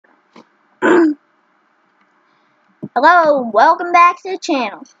Hello, welcome back to the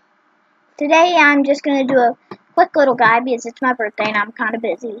channel. Today I'm just going to do a quick little guide because it's my birthday and I'm kind of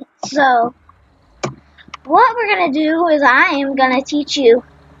busy. So, what we're going to do is I am going to teach you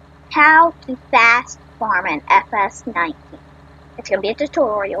how to fast farm in fs19. It's going to be a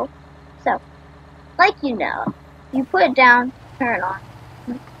tutorial. So, like you know, you put it down, turn it on,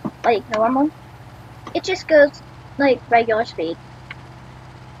 like normal. It just goes like regular speed.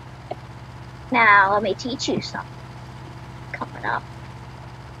 Now, let me teach you something coming up.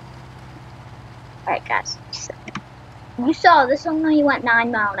 Alright guys, so you saw this only went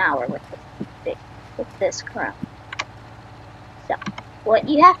 9 miles an hour with this Chrome. So, what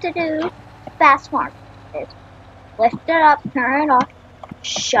you have to do fast farm is lift it up, turn it off,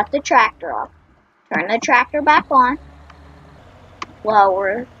 shut the tractor off, turn the tractor back on,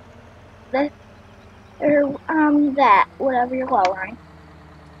 lower that, whatever you're lowering,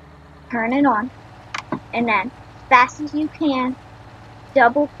 turn it on, and then as fast as you can,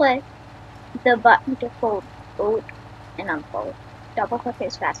 double click the button to fold and unfold. Double click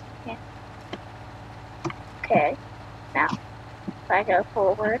as fast as you can. Okay, now if I go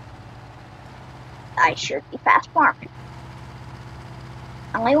forward, I should be fast farming.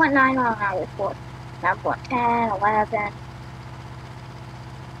 I only went 9 miles an hour before. Now I'm going 10, 11.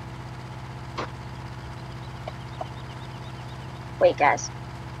 Wait guys,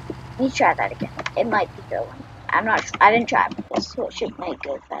 let me try that again. It might be going. I'm not sure. I didn't try it before, so it should make it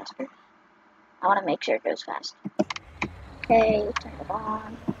go faster. I want to make sure it goes fast. Okay, turn it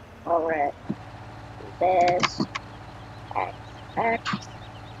on. Lower it. Do this. X.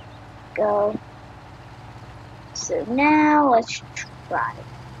 Go. So now let's try it.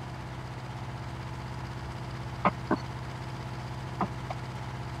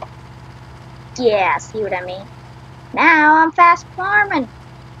 Yeah, see what I mean? Now I'm fast farming.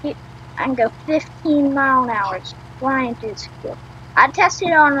 I can go 15 miles an hour. It's flying through this field. I'd test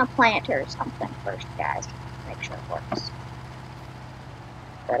it on a planter or something first, guys. Make sure it works.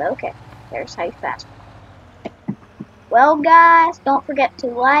 But okay, there's how you fast farm. Well, guys, don't forget to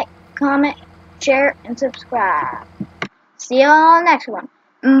like, comment, share, and subscribe. See you on the next one.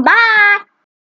 Bye!